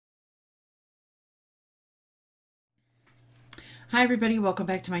Hi everybody, welcome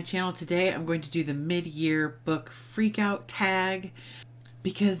back to my channel. Today I'm going to do the mid-year book freakout tag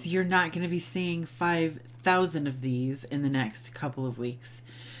because you're not going to be seeing 5,000 of these in the next couple of weeks.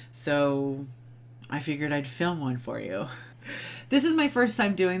 So I figured I'd film one for you. This is my first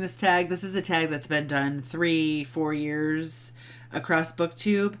time doing this tag. This is a tag that's been done 3-4 years across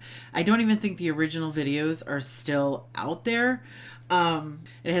BookTube. I don't even think the original videos are still out there.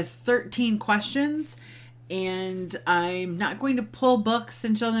 It has 13 questions. And I'm not going to pull books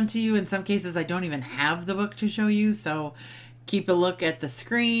and show them to you. In some cases, I don't even have the book to show you. So keep a look at the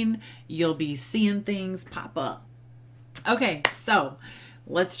screen. You'll be seeing things pop up. Okay, so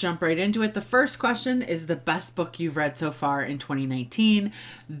let's jump right into it. The first question is the best book you've read so far in 2019.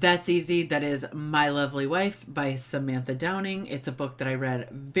 That's easy. That is My Lovely Wife by Samantha Downing. It's a book that I read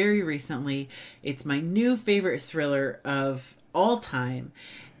very recently. It's my new favorite thriller of all time.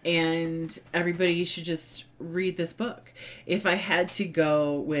 And everybody should just read this book. If I had to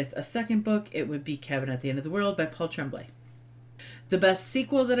go with a second book, it would be Cabin at the End of the World by Paul Tremblay. The best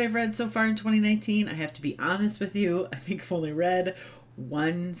sequel that I've read so far in 2019, I have to be honest with you, I think I've only read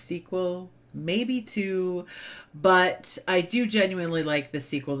one sequel, maybe two, but I do genuinely like the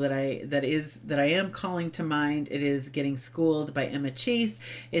sequel that I am calling to mind. It is Getting Schooled by Emma Chase.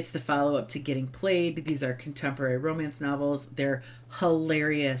 It's the follow-up to Getting Played. These are contemporary romance novels. They're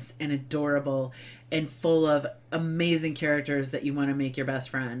hilarious and adorable and full of amazing characters that you want to make your best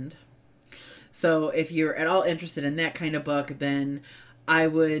friend. So if you're at all interested in that kind of book, then I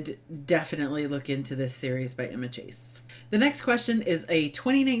would definitely look into this series by Emma Chase. The next question is a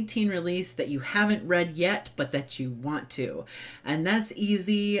 2019 release that you haven't read yet, but that you want to. And that's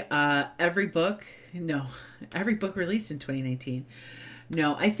easy. Every book released in 2019.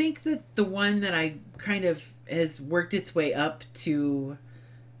 No, I think that the one that I kind of has worked its way up to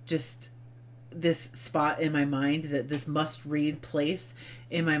just this spot in my mind, that this must-read place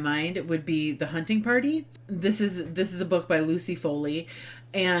in my mind, would be The Hunting Party. This is a book by Lucy Foley,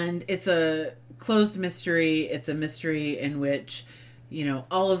 and it's a closed mystery. It's a mystery in which, you know,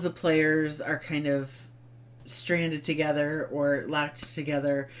 all of the players are kind of stranded together or locked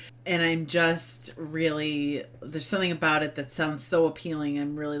together. And I'm just really, there's something about it that sounds so appealing.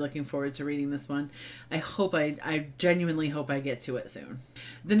 I'm really looking forward to reading this one. I genuinely hope I get to it soon.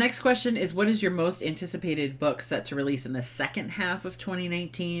 The next question is, what is your most anticipated book set to release in the second half of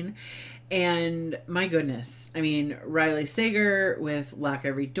 2019? And my goodness, I mean, Riley Sager with Lock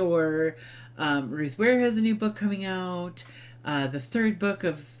Every Door. Ruth Ware has a new book coming out. The third book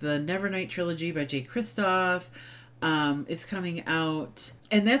of the Nevernight trilogy by Kristoff is coming out.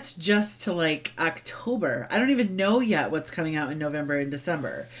 And that's just to like October. I don't even know yet what's coming out in November and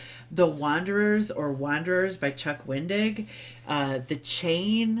December. The Wanderers by Chuck Wendig. The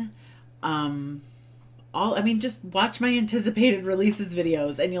Chain. Just watch my anticipated releases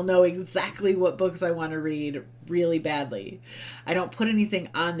videos and you'll know exactly what books I want to read really badly. I don't put anything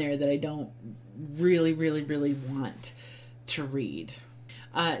on there that I don't really want to read.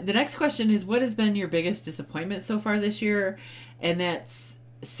 The next question is, what has been your biggest disappointment so far this year? And that's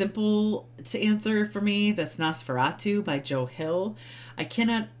simple to answer for me. That's Nosferatu by Joe Hill. I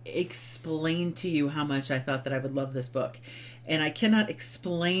cannot explain to you how much I thought that I would love this book. And I cannot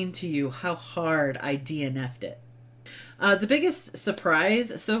explain to you how hard I DNF'd it. The biggest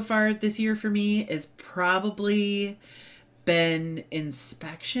surprise so far this year for me is probably been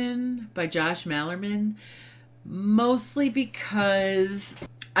Inspection by Josh Malerman. Mostly because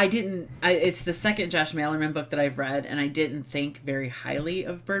it's the second Josh Malerman book that I've read, and I didn't think very highly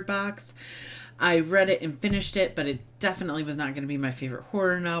of Bird Box. I read it and finished it, but it definitely was not going to be my favorite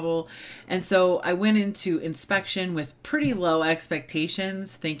horror novel. And so I went into Inspection with pretty low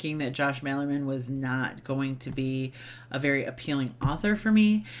expectations, thinking that Josh Malerman was not going to be a very appealing author for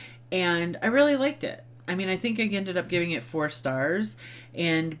me. And I really liked it. I mean, I think I ended up giving it 4 stars,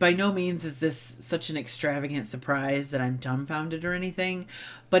 and by no means is this such an extravagant surprise that I'm dumbfounded or anything,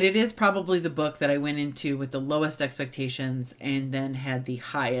 but it is probably the book that I went into with the lowest expectations and then had the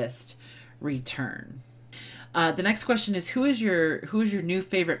highest return. The next question is, who is your new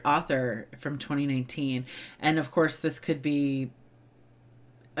favorite author from 2019? And of course, this could be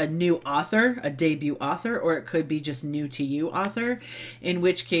a new author, a debut author, or it could be just new to you author, in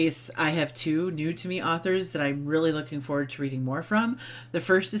which case I have 2 new to me authors that I'm really looking forward to reading more from. The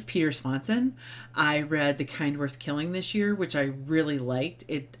first is Peter Swanson. I read The Kind Worth Killing this year, which I really liked.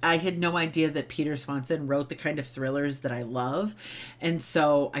 I had no idea that Peter Swanson wrote the kind of thrillers that I love, and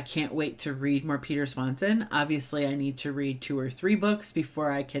so I can't wait to read more Peter Swanson. Obviously, I need to read 2 or 3 books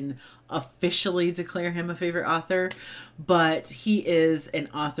before I can officially declare him a favorite author, but he is an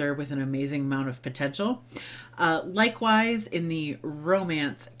author with an amazing amount of potential. Likewise, in the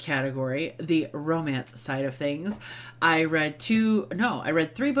romance category, the romance side of things, I read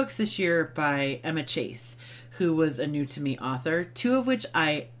 3 books this year by Emma Chase, who was a new to me author, 2 of which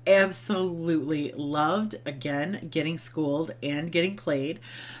I absolutely loved. Again, getting schooled and getting played.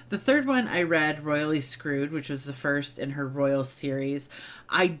 The 3rd one I read, Royally Screwed, which was the first in her Royal series.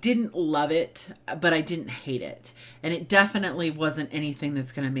 I didn't love it, but I didn't hate it. And it definitely wasn't anything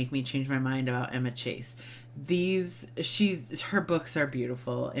that's going to make me change my mind about Emma Chase. Her books are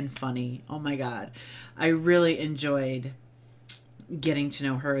beautiful and funny. Oh my God. I really enjoyed getting to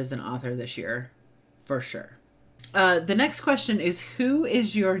know her as an author this year, for sure. The next question is, who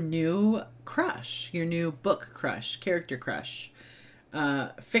is your new crush? Your new book crush, character crush,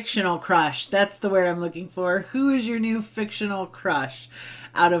 fictional crush. That's the word I'm looking for. Who is your new fictional crush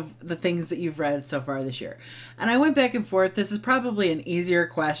out of the things that you've read so far this year? And I went back and forth. This is probably an easier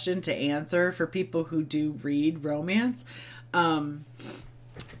question to answer for people who do read romance,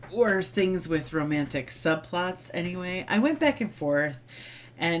 or things with romantic subplots anyway. I went back and forth,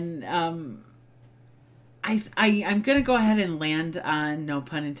 and I'm going to go ahead and land on, no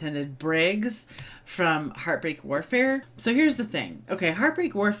pun intended, Briggs from Heartbreak Warfare. So here's the thing. Okay,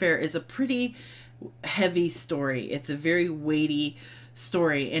 Heartbreak Warfare is a pretty heavy story. It's a very weighty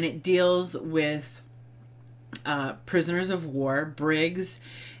story, and it deals with prisoners of war. Briggs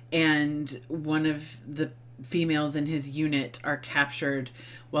and one of the females in his unit are captured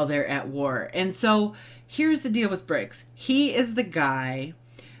while they're at war. And so here's the deal with Briggs. He is the guy...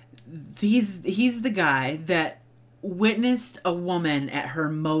 He's the guy that witnessed a woman at her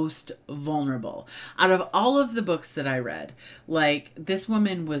most vulnerable. Out of all of the books that I read, like, this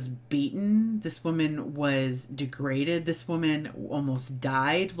woman was beaten, this woman was degraded, this woman almost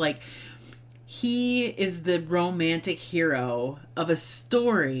died. Like, he is the romantic hero of a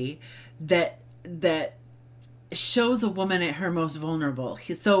story that shows a woman at her most vulnerable.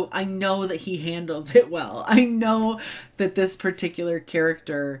 So I know that he handles it well. I know that this particular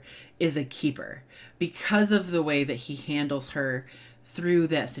character is a keeper because of the way that he handles her through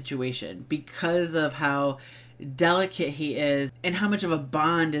that situation, because of how delicate he is and how much of a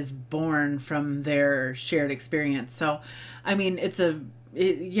bond is born from their shared experience. So, I mean,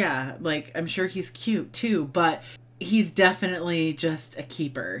 I'm sure he's cute too, but he's definitely just a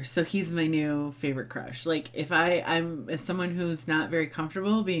keeper. So he's my new favorite crush. Like, if I'm as someone who's not very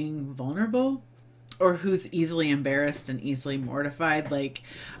comfortable being vulnerable, or who's easily embarrassed and easily mortified, like,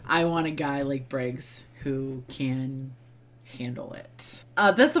 I want a guy like Briggs who can handle it.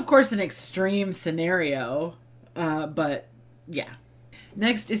 That's of course an extreme scenario, but yeah.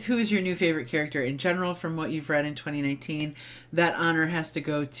 Next is, who is your new favorite character in general from what you've read in 2019? That honor has to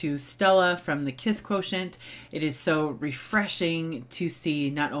go to Stella from the Kiss Quotient. It is so refreshing to see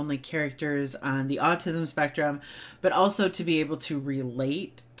not only characters on the autism spectrum, but also to be able to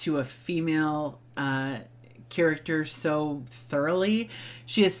relate to a female character so thoroughly.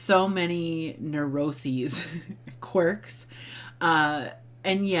 She has so many neuroses, quirks, and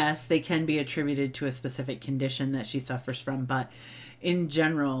yes, they can be attributed to a specific condition that she suffers from, but in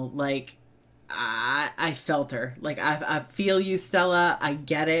general, like, I felt her. Like, I feel you, Stella. I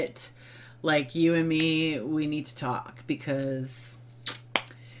get it. Like, you and me, we need to talk, because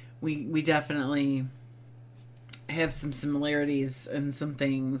we definitely have some similarities and some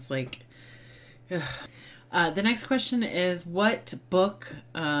things. Like, the next question is, what book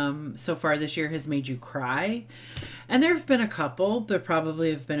so far this year has made you cry? And there have been a couple. There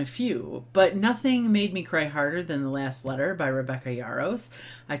probably have been a few, but nothing made me cry harder than The Last Letter by Rebecca Yarros.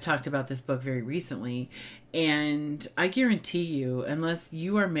 I talked about this book very recently, and I guarantee you, unless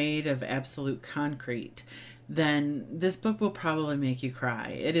you are made of absolute concrete, then this book will probably make you cry.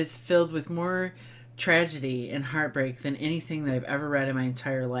 It is filled with more tragedy and heartbreak than anything that I've ever read in my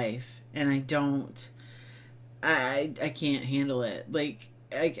entire life, and I can't handle it. Like,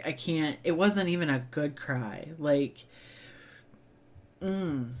 I can't. It wasn't even a good cry. Like,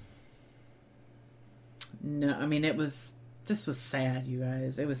 no, I mean, this was sad, you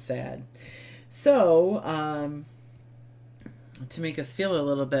guys. It was sad. So, to make us feel a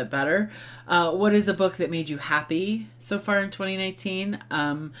little bit better, what is a book that made you happy so far in 2019?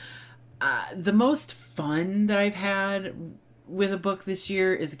 The most fun that I've had with a book this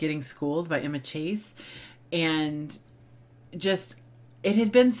year is Getting Schooled by Emma Chase. And just, it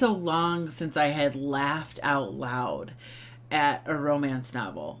had been so long since I had laughed out loud at a romance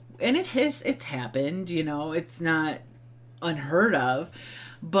novel. And it's happened, you know, it's not unheard of,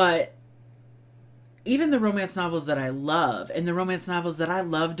 but even the romance novels that I love and the romance novels that I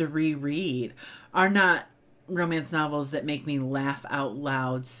love to reread are not romance novels that make me laugh out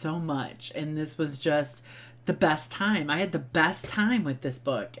loud so much. And this was just the best time. I had the best time with this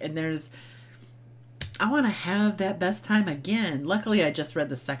book. And I want to have that best time again. Luckily, I just read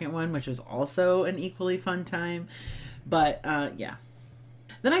the second one, which was also an equally fun time. But yeah.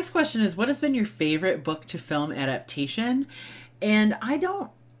 The next question is, what has been your favorite book to film adaptation? And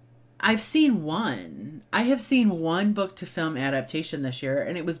I've seen one. I have seen one book to film adaptation this year,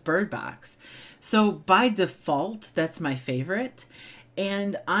 and it was Bird Box. So by default, that's my favorite.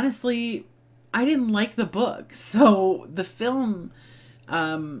 And honestly, I didn't like the book. So the film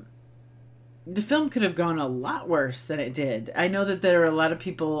could have gone a lot worse than it did. I know that there are a lot of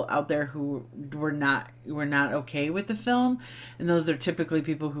people out there who were not okay with the film, and those are typically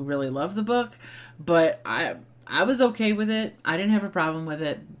people who really love the book. But I was okay with it. I didn't have a problem with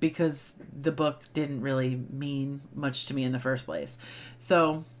it because the book didn't really mean much to me in the first place.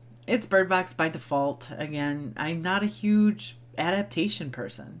 So it's Bird Box by default. Again, I'm not a huge adaptation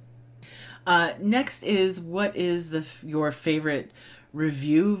person. Next is, what is your favorite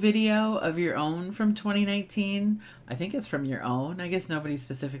review video of your own from 2019? I think it's from your own. I guess nobody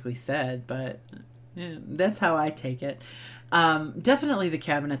specifically said, but yeah, that's how I take it. Definitely The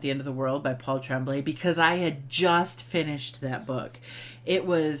Cabin at the End of the World by Paul Tremblay, because I had just finished that book. It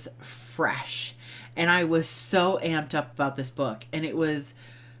was fresh, and I was so amped up about this book, and it was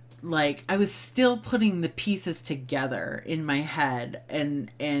like I was still putting the pieces together in my head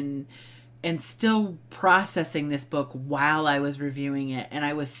and still processing this book while I was reviewing it. And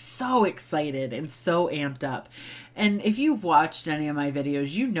I was so excited and so amped up. And if you've watched any of my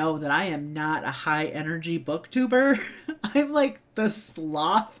videos, you know that I am not a high energy booktuber. I'm like the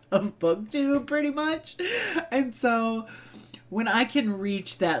sloth of booktube pretty much. And so when I can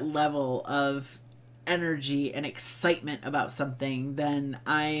reach that level of energy and excitement about something, then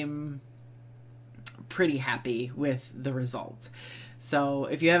I'm pretty happy with the result. So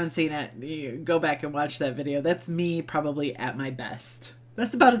if you haven't seen it, go back and watch that video. That's me probably at my best.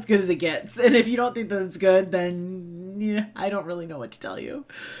 That's about as good as it gets. And if you don't think that it's good, then yeah, I don't really know what to tell you.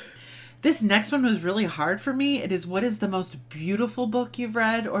 This next one was really hard for me. It is, what is the most beautiful book you've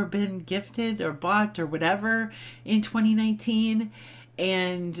read or been gifted or bought or whatever in 2019?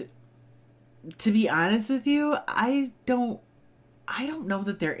 And to be honest with you, I don't know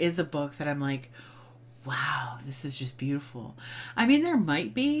that there is a book that I'm like, wow, this is just beautiful. I mean, there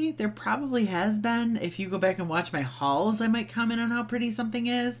might be. There probably has been. If you go back and watch my hauls, I might comment on how pretty something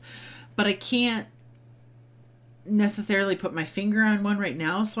is. But I can't necessarily put my finger on one right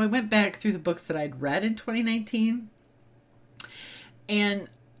now. So I went back through the books that I'd read in 2019. And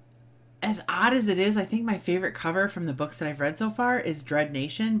as odd as it is, I think my favorite cover from the books that I've read so far is Dread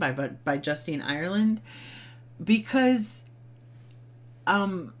Nation by Justina Ireland. Because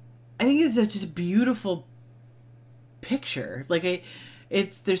I think it's just a beautiful picture. Like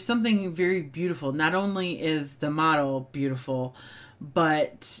there's something very beautiful. Not only is the model beautiful,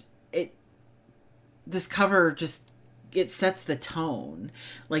 but this cover just, it sets the tone.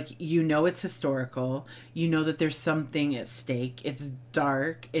 Like, you know, it's historical. You know that there's something at stake. It's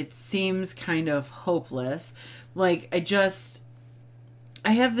dark. It seems kind of hopeless. Like, I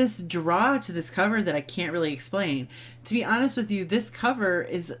have this draw to this cover that I can't really explain. To be honest with you, this cover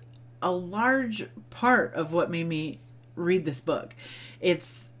is a large part of what made me read this book.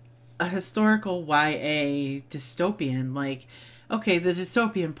 It's a historical YA dystopian. Like, okay, the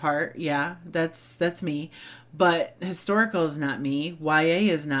dystopian part, yeah, that's me. But historical is not me.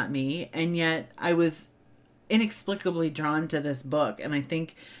 YA is not me. And yet I was inexplicably drawn to this book. And I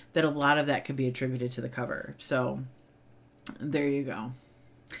think that a lot of that could be attributed to the cover. So there you go.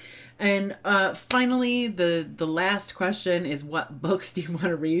 And finally, the last question is, what books do you want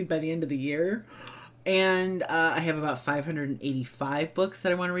to read by the end of the year? And I have about 585 books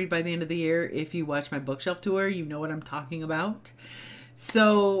that I want to read by the end of the year. If you watch my bookshelf tour, you know what I'm talking about.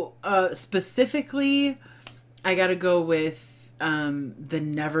 So specifically, I got to go with the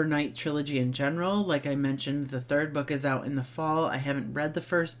Nevernight trilogy in general. Like I mentioned, the third book is out in the fall. I haven't read the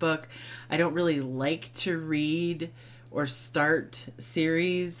first book. I don't really like to read or start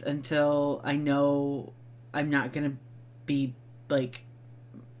series until I know I'm not going to be like,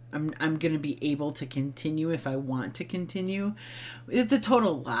 I'm going to be able to continue if I want to continue. It's a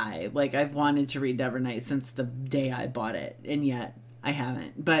total lie. Like, I've wanted to read Nevernight since the day I bought it, and yet I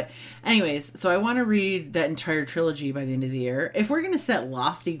haven't. But anyways, so I want to read that entire trilogy by the end of the year. If we're going to set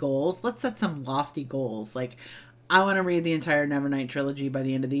lofty goals, let's set some lofty goals. Like, I want to read the entire Nevernight trilogy by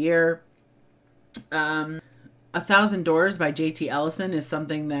the end of the year. 1,000 Doors by JT Ellison is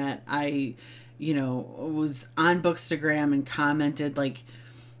something that I you know, was on Bookstagram and commented, like,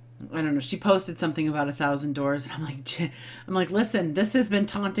 I don't know, she posted something about 1,000 doors, and I'm like, listen, this has been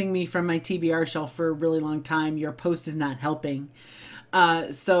taunting me from my TBR shelf for a really long time. Your post is not helping.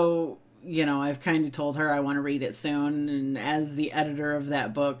 So, you know, I've kind of told her I want to read it soon, and as the editor of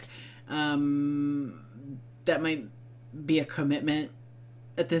that book, that might be a commitment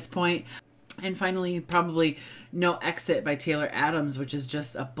at this point. And finally, probably No Exit by Taylor Adams, which is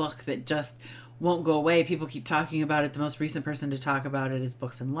just a book that just won't go away. People keep talking about it. The most recent person to talk about it is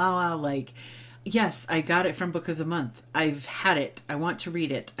Books and Lala. Like, yes, I got it from Book of the Month. I've had it. I want to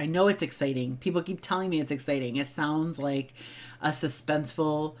read it. I know it's exciting. People keep telling me it's exciting. It sounds like a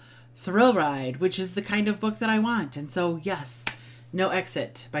suspenseful thrill ride, which is the kind of book that I want. And so, yes, No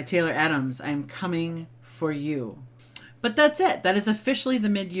Exit by Taylor Adams. I'm coming for you. But that's it. That is officially the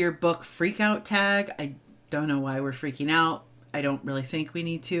mid-year book freakout tag. I don't know why we're freaking out. I don't really think we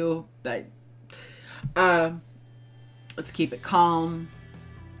need to, but let's keep it calm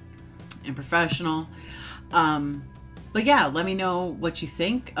and professional. But yeah, let me know what you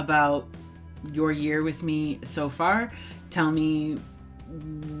think about your year with me so far. Tell me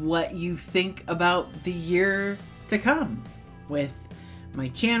what you think about the year to come with my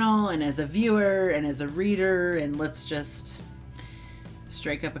channel and as a viewer and as a reader, and let's just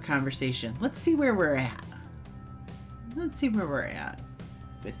strike up a conversation. Let's see where we're at. Let's see where we're at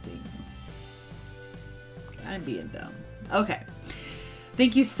with things. I'm being dumb. Okay.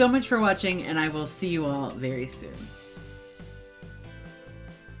 Thank you so much for watching, and I will see you all very soon.